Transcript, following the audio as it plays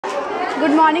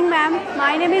Good morning, ma'am.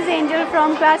 My name is Angel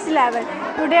from class 11.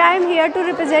 Today I am here to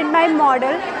represent my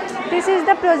model. This is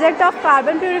the project of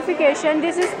carbon purification.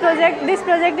 This project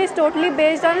is totally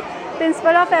based on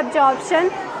principle of absorption.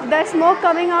 The smoke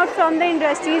coming out from the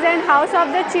industries and house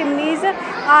of the chimneys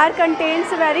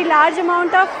contains very large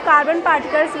amount of carbon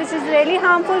particles, which is really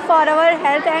harmful for our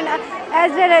health and as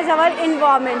well as our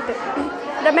environment.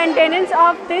 The maintenance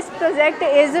of this project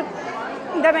is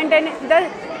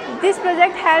this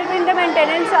project helps in the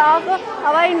maintenance of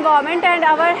our environment and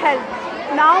our health.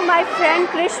 Now my friend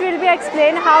Krish will be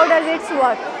explain how does it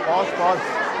work. Pause.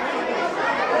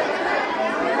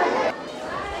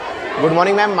 Good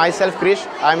morning, ma'am. Myself Krish.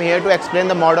 I am here to explain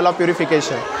the model of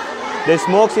purification. The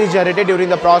smoke is generated during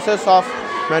the process of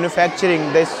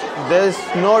manufacturing. There is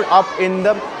smoke up in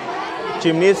the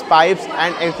chimneys, pipes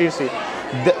and electricity.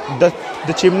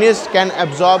 The chimneys can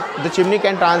absorb, the chimney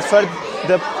can transfer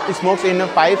the smokes in the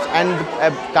pipes and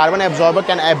carbon absorber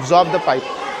can absorb the pipe.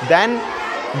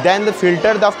 Then the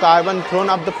filter of carbon thrown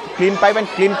up the clean pipe and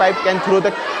clean pipe can throw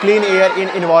the clean air in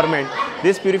environment.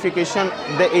 This purification,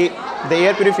 the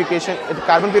air purification, the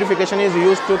carbon purification is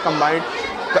used to combine,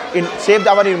 save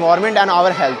our environment and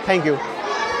our health. Thank you.